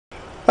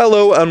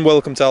Hello and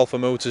welcome to Alpha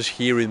Motors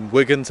here in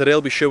Wigan. Today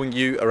I'll be showing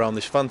you around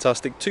this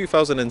fantastic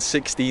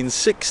 2016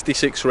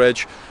 66 Reg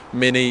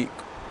Mini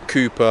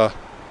Cooper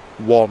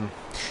 1.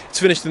 It's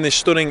finished in this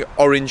stunning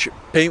orange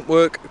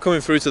paintwork.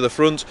 Coming through to the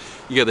front,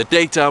 you get the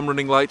daytime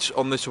running lights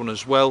on this one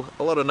as well.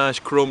 A lot of nice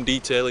chrome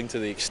detailing to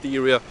the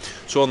exterior.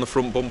 So on the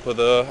front bumper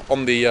there,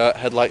 on the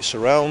headlight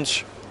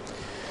surrounds.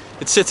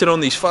 It's sitting on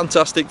these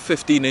fantastic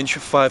 15-inch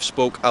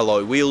 5-spoke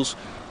alloy wheels.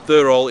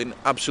 They're all in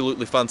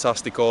absolutely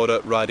fantastic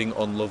order, riding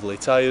on lovely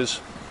tyres.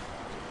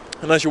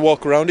 And as you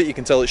walk around it, you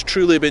can tell it's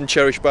truly been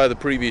cherished by the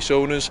previous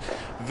owners.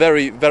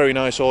 Very, very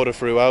nice order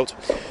throughout.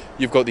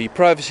 You've got the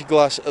privacy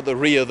glass at the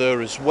rear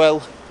there as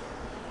well.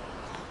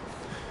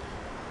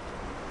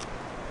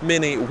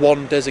 Mini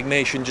 1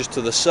 designation just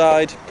to the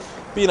side.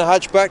 Being a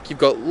hatchback, you've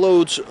got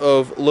loads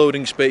of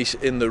loading space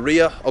in the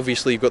rear.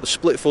 Obviously you've got the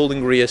split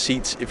folding rear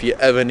seats if you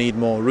ever need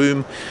more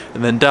room.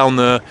 And then down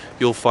there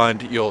you'll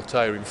find your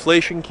tyre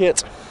inflation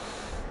kit.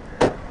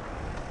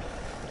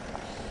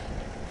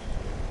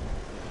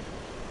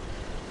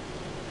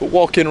 But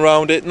walking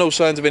around it, no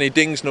signs of any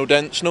dings, no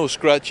dents, no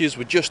scratches.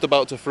 We're just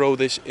about to throw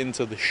this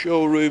into the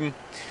showroom.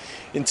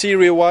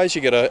 Interior wise,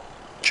 you get a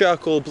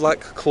charcoal black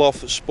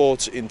cloth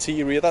sports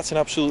interior. That's an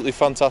absolutely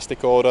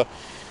fantastic order,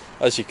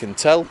 as you can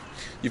tell.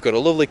 You've got a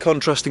lovely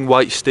contrasting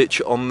white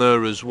stitch on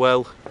there as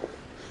well.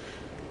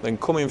 Then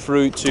coming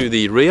through to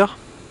the rear,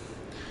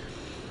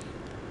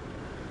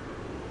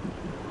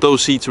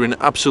 those seats are in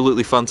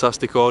absolutely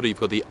fantastic order. You've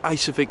got the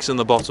Isofix in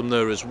the bottom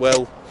there as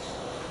well.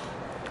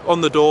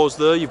 On the doors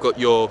there, you've got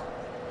your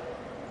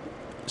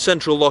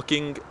central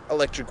locking,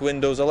 electric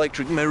windows,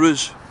 electric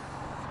mirrors,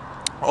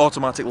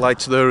 automatic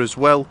lights there as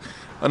well.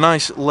 A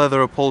nice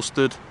leather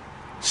upholstered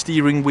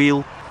steering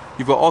wheel.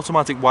 You've got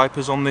automatic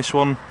wipers on this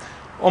one.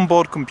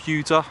 Onboard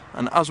computer,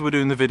 and as we're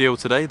doing the video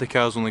today, the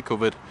car's only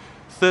covered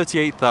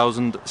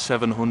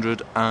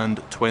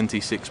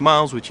 38,726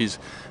 miles, which is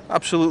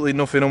absolutely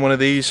nothing on one of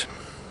these.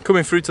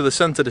 Coming through to the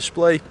center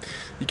display,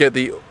 you get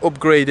the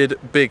upgraded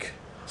big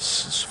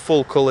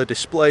full color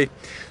display.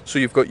 So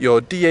you've got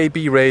your DAB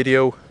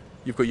radio,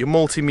 you've got your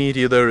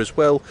multimedia there as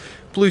well,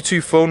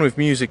 Bluetooth phone with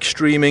music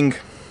streaming,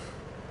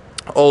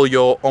 all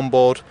your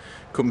onboard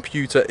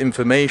computer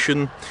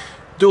information,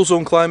 dual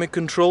zone climate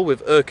control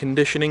with air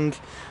conditioning.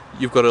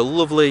 You've got a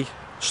lovely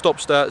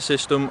stop-start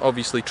system,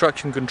 obviously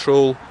traction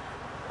control,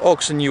 aux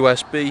and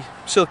USB,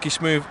 silky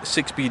smooth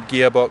 6-speed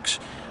gearbox,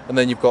 and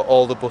then you've got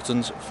all the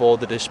buttons for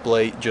the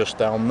display just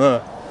down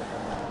there.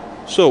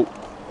 So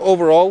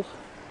overall,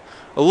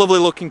 a lovely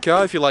looking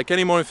car. If you'd like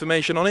any more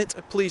information on it,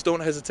 please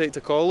don't hesitate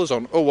to call us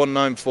on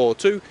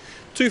 01942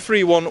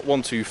 231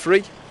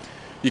 123.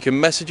 You can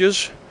message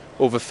us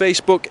over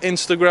Facebook,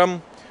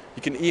 Instagram.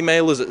 You can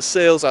email us at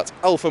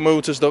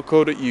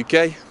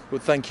sales@alphamotors.co.uk.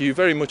 But thank you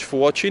very much for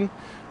watching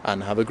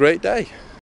and have a great day.